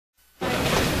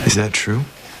Is that true?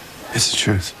 It's the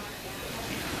truth.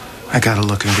 I got a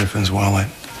look in Griffin's wallet.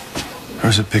 There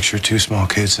was a picture of 2 small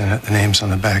kids in it. The names on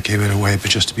the back gave it away, but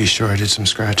just to be sure, I did some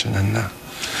scratching, and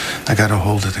I got a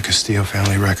hold of the Castillo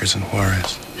family records in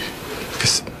Juarez.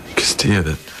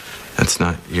 Castillo, that's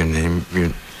not your name.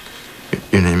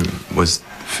 Your name was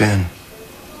Finn,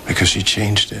 because she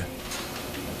changed it.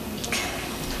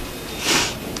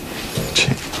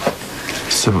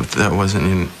 So that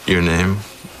wasn't your name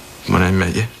when I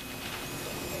met you?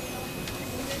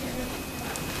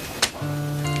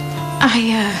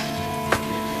 I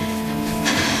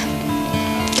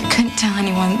couldn't tell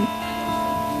anyone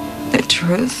the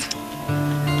truth.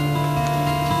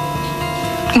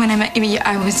 When I met you,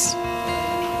 I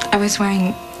was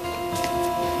wearing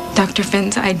Dr.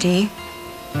 Finn's ID.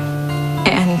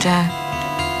 And,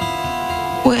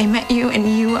 well, I met you, and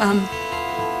you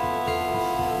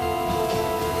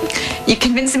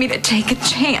convinced me to take a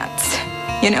chance.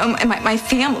 You know, my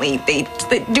family, they'd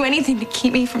do anything to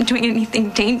keep me from doing anything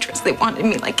dangerous. They wanted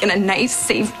me, like, in a nice,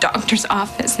 safe doctor's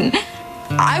office, and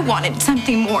I wanted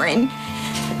something more, and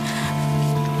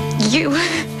you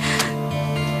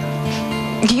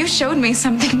showed me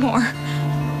something more.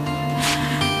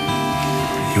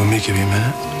 You want me to give you a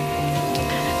minute?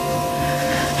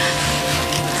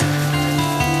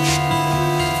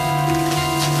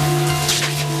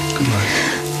 Good morning.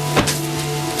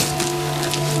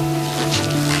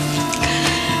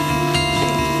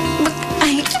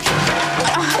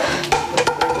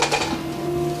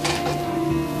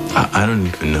 I don't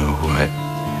even know who I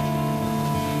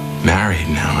married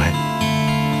now.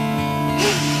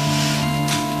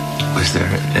 Was there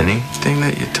anything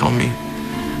that you told me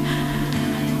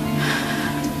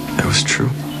that was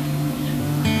true?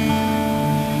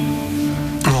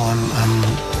 Well, I'm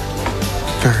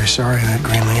very sorry that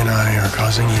Greenlee and I are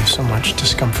causing you so much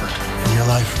discomfort in your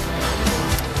life.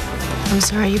 I'm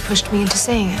sorry you pushed me into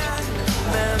saying it.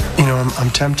 You know,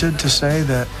 I'm tempted to say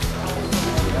that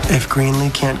if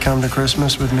Greenlee can't come to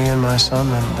Christmas with me and my son,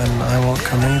 then I won't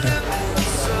come either.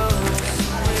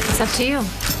 It's up to you.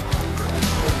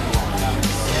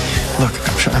 Look,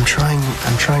 I'm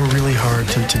trying really hard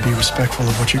to be respectful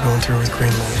of what you're going through with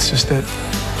Greenlee. It's just that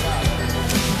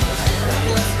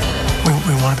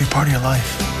we want to be part of your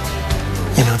life.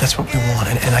 You know, that's what we want,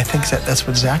 and I think that's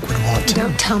what Zach would want too.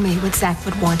 Don't tell me what Zach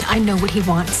would want. I know what he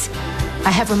wants.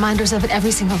 I have reminders of it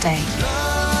every single day.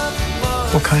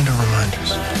 What kind of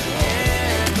reminders?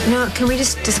 You know, can we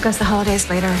just discuss the holidays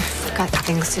later? I've got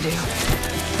things to do.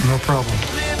 No problem.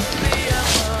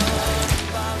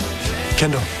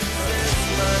 Kendall,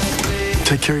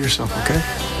 take care of yourself, okay?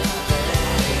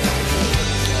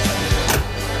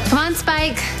 Come on,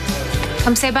 Spike.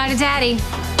 Come say bye to Daddy.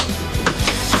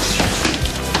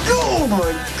 Oh,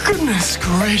 my goodness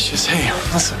gracious. Hey,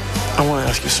 listen, I want to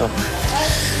ask you something.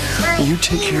 You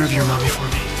take care of your mommy for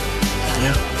me,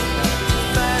 yeah?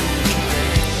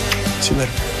 See you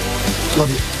later. Love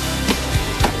you.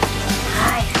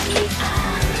 Hi.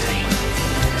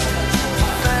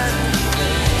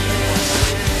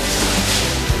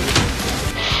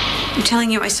 I'm telling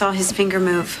you, I saw his finger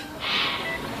move.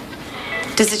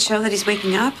 Does it show that he's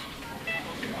waking up?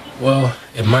 Well,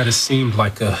 it might have seemed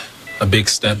like a big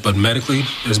step, but medically,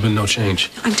 there's been no change.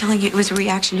 I'm telling you, it was a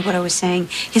reaction to what I was saying.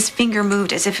 His finger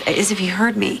moved as if he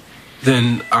heard me.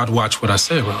 Then I'd watch what I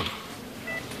say around him.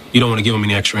 You don't want to give him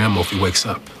any extra ammo if he wakes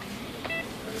up.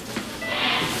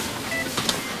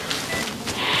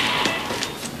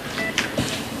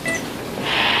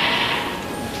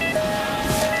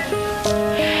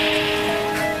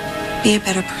 Be a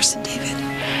better person, David.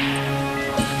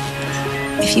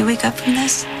 If you wake up from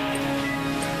this,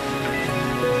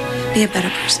 be a better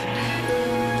person.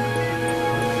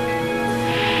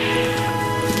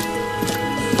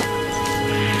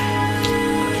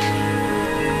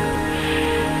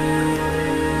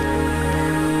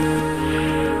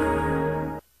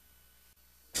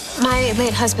 My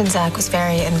late husband, Zach, was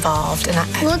very involved, and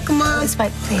Look, Mom.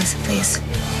 Spike, please.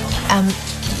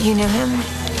 You knew him?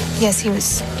 Yes, he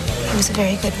was a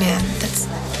very good man. That's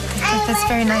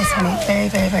very nice, honey. Very,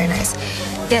 very, very nice.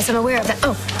 Yes, I'm aware of that.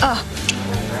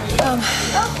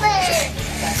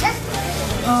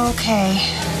 Okay.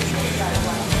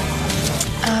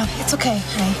 It's okay,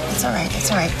 honey. It's all right.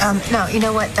 It's all right. No, you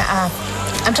know what?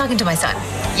 I'm talking to my son.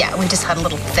 Yeah, we just had a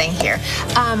little thing here.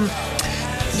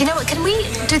 You know what? Can we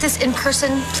do this in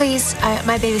person, please?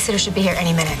 My babysitter should be here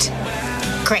any minute.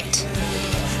 Great.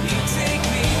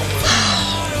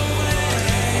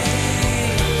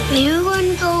 Are you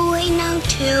going to go away now,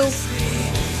 too?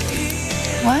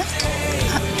 What?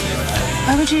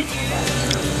 Why would you...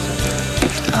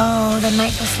 Oh, the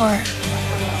night before.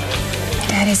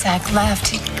 Yeah. Daddy Zach left.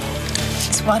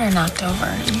 His water knocked over.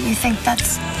 You think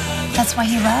that's why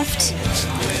he left?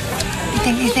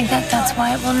 You think that's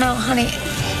why? Well, no, honey.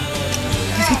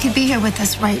 If he could be here with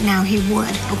us right now, he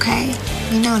would, okay?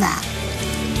 You know that.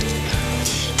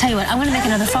 Tell you what, I'm gonna make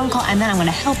another phone call and then I'm gonna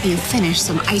help you finish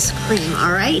some ice cream,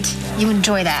 all right? You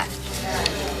enjoy that.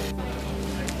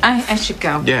 I should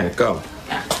go. Yeah, go.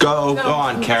 Go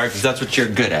on, Kara, because that's what you're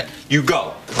good at. You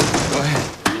go. Go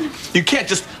ahead. You can't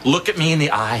just look at me in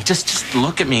the eye. Just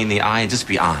look at me in the eye and just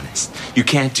be honest. You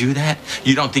can't do that?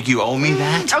 You don't think you owe me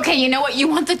that? Okay, you know what? You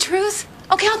want the truth?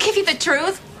 Okay, I'll give you the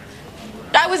truth.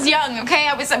 I was young, okay?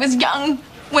 I was young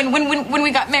when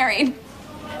we got married.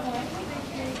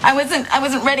 I wasn't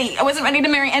ready. I wasn't ready to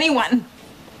marry anyone.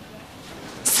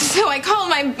 So I called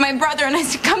my brother and I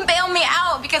said, "Come bail me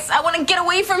out because I want to get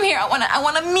away from here. I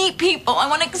want to meet people. I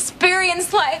want to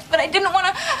experience life, but I didn't want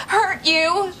to hurt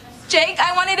you, Jake.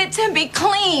 I wanted it to be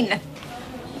clean."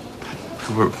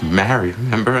 We were married,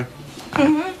 remember?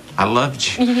 Mm-hmm. I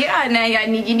loved you. Yeah,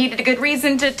 and you needed a good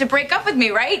reason to break up with me,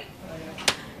 right?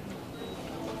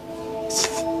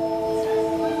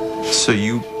 So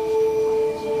you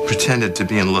pretended to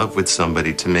be in love with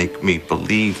somebody to make me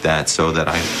believe that so that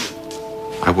I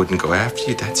wouldn't go after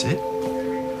you, that's it?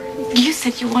 You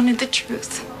said you wanted the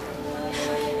truth.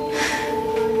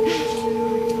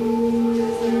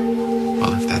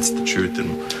 Well, if that's the truth, then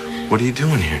what are you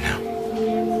doing here now?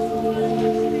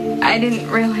 I didn't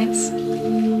realize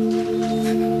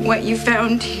what you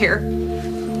found here.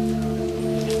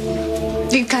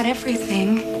 You've got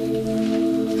everything.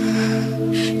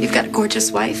 You've got a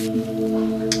gorgeous wife.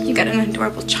 You've got an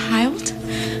adorable child.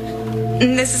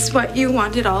 And this is what you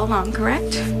wanted all along,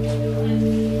 correct?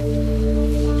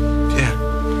 Yeah,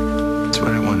 that's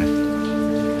what I wanted.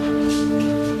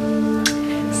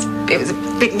 It was a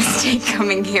big mistake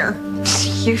coming here.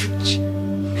 Huge.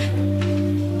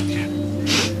 Yeah.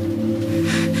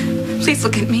 Please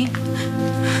look at me.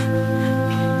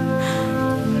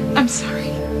 I'm sorry.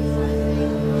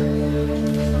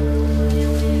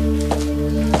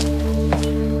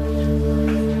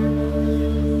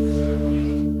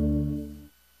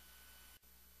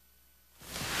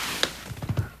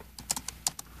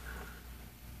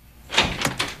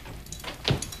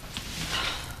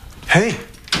 Hey.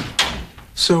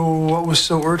 So what was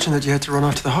so urgent that you had to run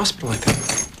off to the hospital like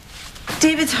that?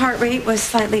 David's heart rate was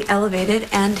slightly elevated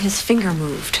and his finger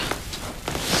moved.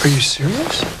 Are you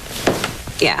serious?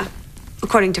 Yeah.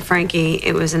 According to Frankie,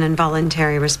 it was an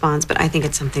involuntary response, but I think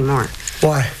it's something more.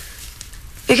 Why?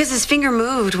 Because his finger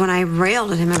moved when I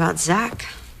railed at him about Zach.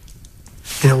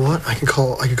 You know what? I can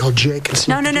call Jake and see.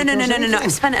 No.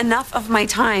 I've spent enough of my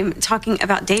time talking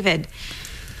about David.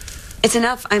 It's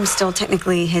enough I'm still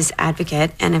technically his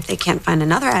advocate, and if they can't find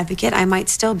another advocate, I might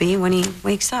still be when he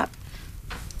wakes up.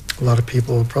 A lot of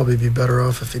people would probably be better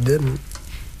off if he didn't.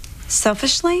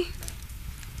 Selfishly,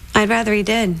 I'd rather he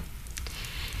did.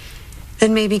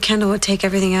 Then maybe Kendall would take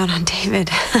everything out on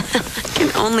David. I can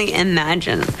only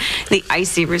imagine the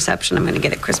icy reception I'm going to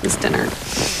get at Christmas dinner.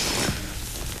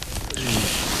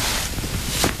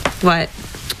 What?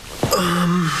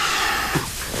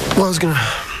 Well, I was gonna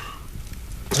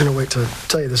wait to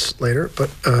tell you this later, but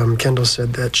Kendall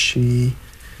said that she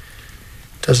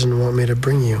doesn't want me to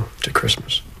bring you to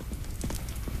Christmas.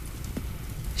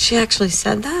 She actually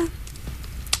said that?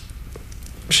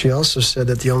 She also said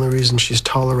that the only reason she's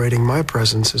tolerating my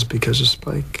presence is because of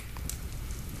Spike.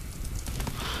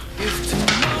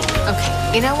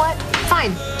 Okay, you know what?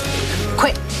 Fine.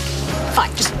 Quit.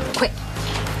 Fine, just quit.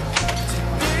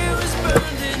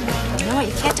 You know what?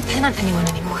 You can't depend on anyone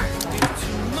anymore.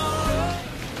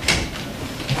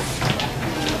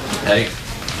 Hey.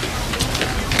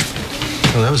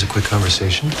 Well, that was a quick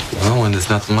conversation. Well, when there's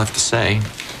nothing left to say.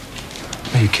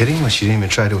 Are you kidding? Like, she didn't even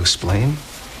try to explain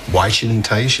why she didn't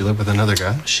tell you she lived with another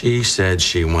guy? She said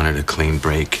she wanted a clean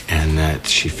break and that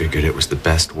she figured it was the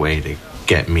best way to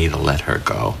get me to let her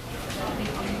go.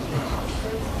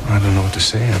 I don't know what to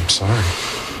say. I'm sorry.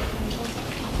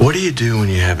 What do you do when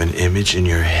you have an image in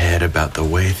your head about the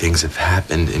way things have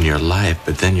happened in your life,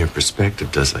 but then your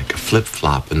perspective does like a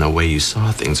flip-flop and the way you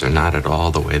saw things are not at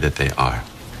all the way that they are?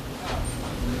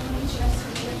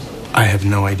 I have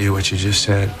no idea what you just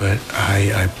said, but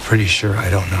I'm pretty sure I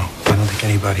don't know. I don't think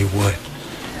anybody would.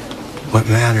 What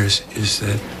matters is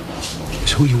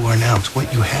who you are now. It's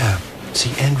what you have. It's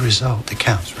the end result that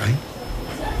counts, right?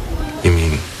 You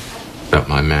mean about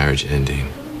my marriage ending?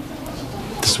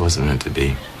 This wasn't meant to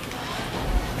be.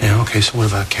 Yeah, okay, so what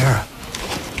about Kara?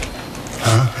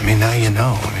 Huh? I mean, now you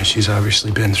know. I mean, she's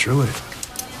obviously been through it.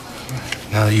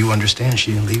 Now that you understand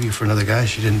she didn't leave you for another guy,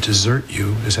 she didn't desert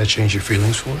you, does that change your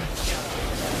feelings for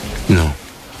her? No.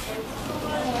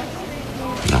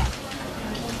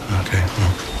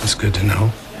 That's good to know.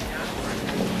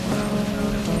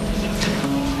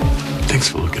 Thanks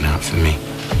for looking out for me.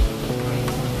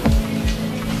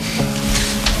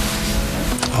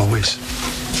 Always.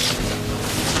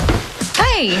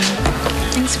 Hey,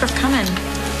 thanks for coming.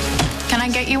 Can I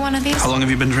get you one of these? How long have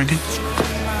you been drinking?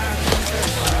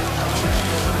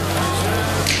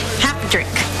 Half a drink.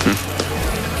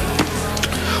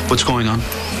 What's going on?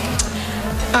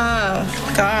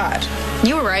 Oh, God.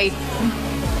 You were right.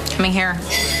 Coming here.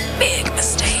 Big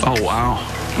mistake. Oh, wow.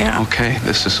 Yeah. Okay,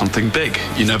 this is something big.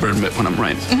 You never admit when I'm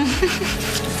right.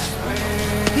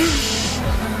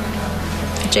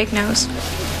 Jake knows.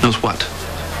 Knows what?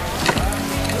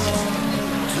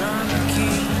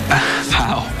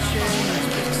 How?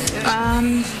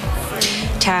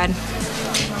 Tad,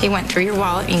 he went through your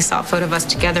wallet and he saw a photo of us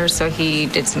together, so he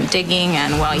did some digging,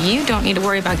 and, well, you don't need to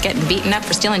worry about getting beaten up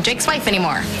for stealing Jake's wife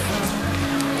anymore.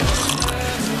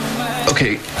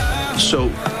 Okay,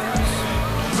 so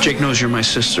Jake knows you're my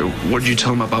sister. What did you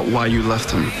tell him about why you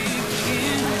left him?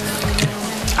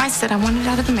 I said I wanted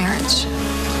out of the marriage.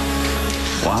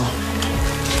 Wow.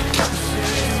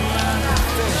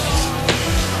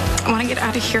 I want to get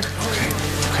out of here. Okay.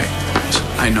 So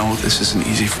I know this isn't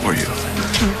easy for you.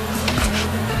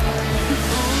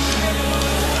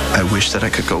 I wish that I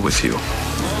could go with you.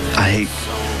 I hate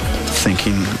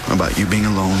thinking about you being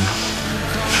alone.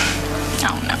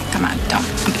 Oh, no, come on, don't.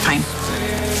 I'm fine.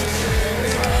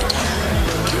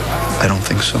 I don't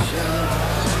think so.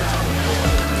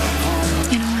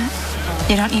 You know what?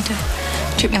 You don't need to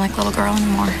treat me like a little girl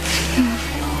anymore.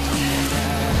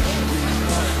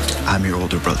 I'm your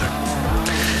older brother.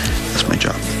 That's my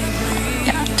job.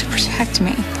 Yeah, to protect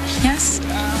me. Yes?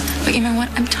 But you know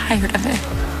what? I'm tired of it.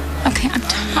 Okay, I'm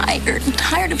tired. I'm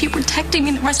tired of you protecting me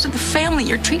and the rest of the family.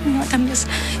 You're treating me like I'm this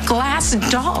glass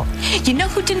doll. You know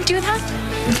who didn't do that?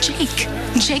 Jake.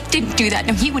 Jake didn't do that.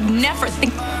 No, he would never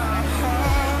think.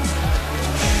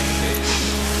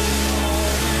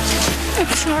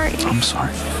 I'm sorry. I'm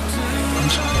sorry. I'm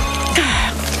sorry.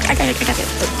 I gotta get the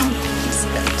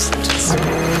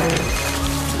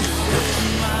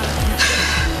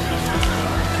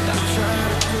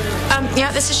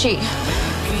yeah, this is she.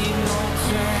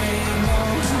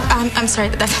 I'm sorry,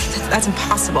 that's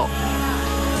impossible.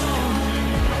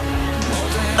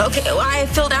 Okay, well, I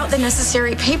filled out the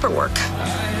necessary paperwork.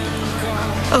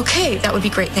 Okay, that would be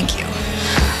great, thank you.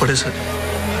 What is it?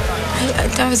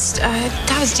 That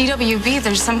was DWB.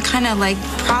 There's some kind of like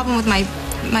problem with my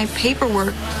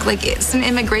paperwork, like it's some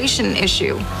immigration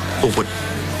issue. Well, what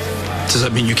does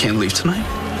that mean? You can't leave tonight?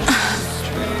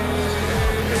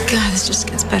 God, this just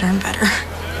gets better and better.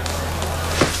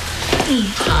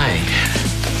 Hi.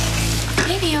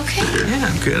 Baby, you okay? Yeah,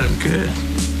 I'm good. I'm good.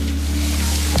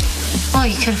 Oh,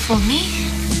 you could have fooled me.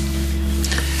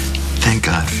 Thank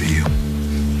God for you.